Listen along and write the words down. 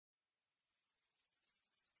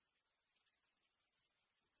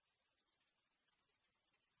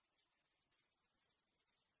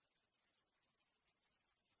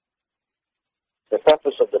The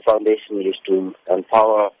purpose of the foundation is to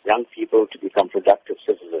empower young people to become productive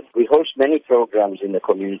citizens. We host many programs in the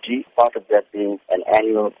community, part of that being an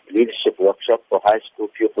annual leadership workshop for high school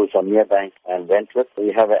pupils from Merebank and Wentworth.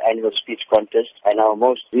 We have an annual speech contest, and our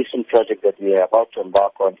most recent project that we are about to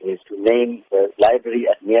embark on is to name the library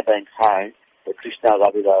at Merebank High the Krishna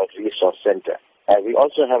Rabilal Resource Center. We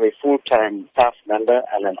also have a full-time staff member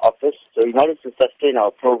and an office. So in order to sustain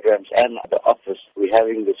our programs and the office, we're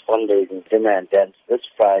having this fundraising dinner and dance this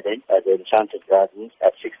Friday at the Enchanted Gardens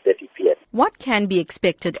at 6:30 p.m. What can be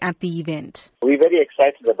expected at the event? We're very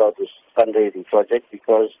excited about this fundraising project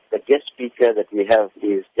because the guest speaker that we have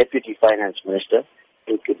is Deputy Finance Minister,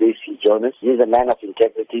 SABC Jonas. He is a man of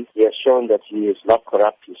integrity. He has shown that he is not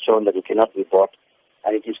corrupt. He's shown that he cannot be bought.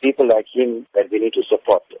 And it is people like him that we need to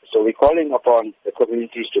support. So we're calling upon the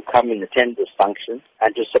communities to come and attend this function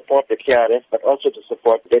and to support the KRF, but also to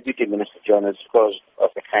support Deputy Minister Jonas because of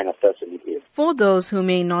the kind of person he is. For those who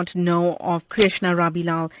may not know of Krishna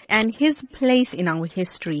Rabilal and his place in our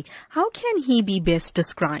history, how can he be best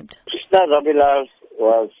described? Krishna Rabilal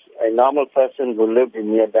was a normal person who lived in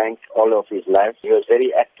Merebank all of his life. He was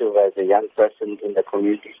very active as a young person in the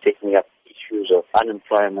communities, taking up issues of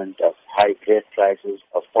unemployment, of high bread prices,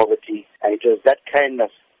 of poverty. And it was that kind of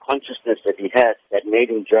consciousness that he had that made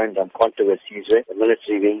him join the controversies, the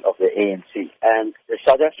military wing of the ANC. And the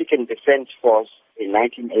South African Defence Force in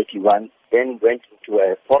 1981 then went into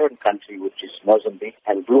a foreign country, which is Mozambique,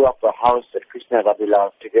 and blew up a house that Krishna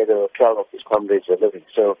Rabilal, together with 12 of his comrades, were living.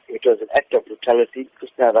 So it was an act of brutality.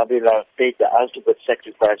 Krishna Rabilal paid the ultimate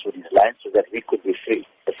sacrifice with his life so that we could be free.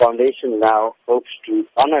 The foundation now hopes to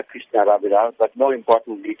honor Krishna Rabilal, but more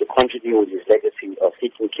importantly, to continue with his legacy of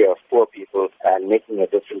taking care of poor people and making a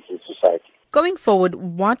difference in society. Going forward,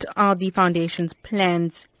 what are the foundation's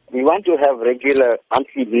plans? We want to have regular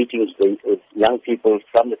monthly meetings with young people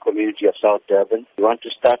from the community of South Durban. We want to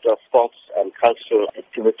start off sports and cultural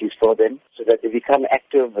activities for them so that they become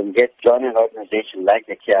active and join an organization like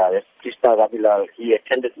the KRF. Krishna Rabilal, he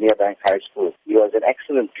attended Merebank High School. He was an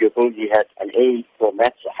excellent pupil. He had an A for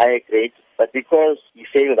maths, a higher grade. But because he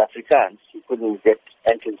failed Afrikaans, he couldn't get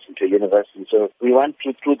entrance into university. So we want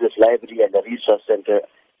to, through this library and the resource center,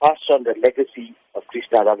 pass on the legacy of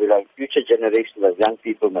Krishna Rabilal. Future generations of young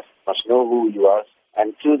people must know who he was.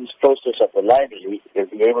 And through this process of the library, they'll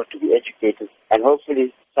be able to be educated. And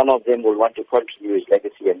hopefully some of them will want to continue his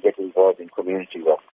legacy and get involved in community work.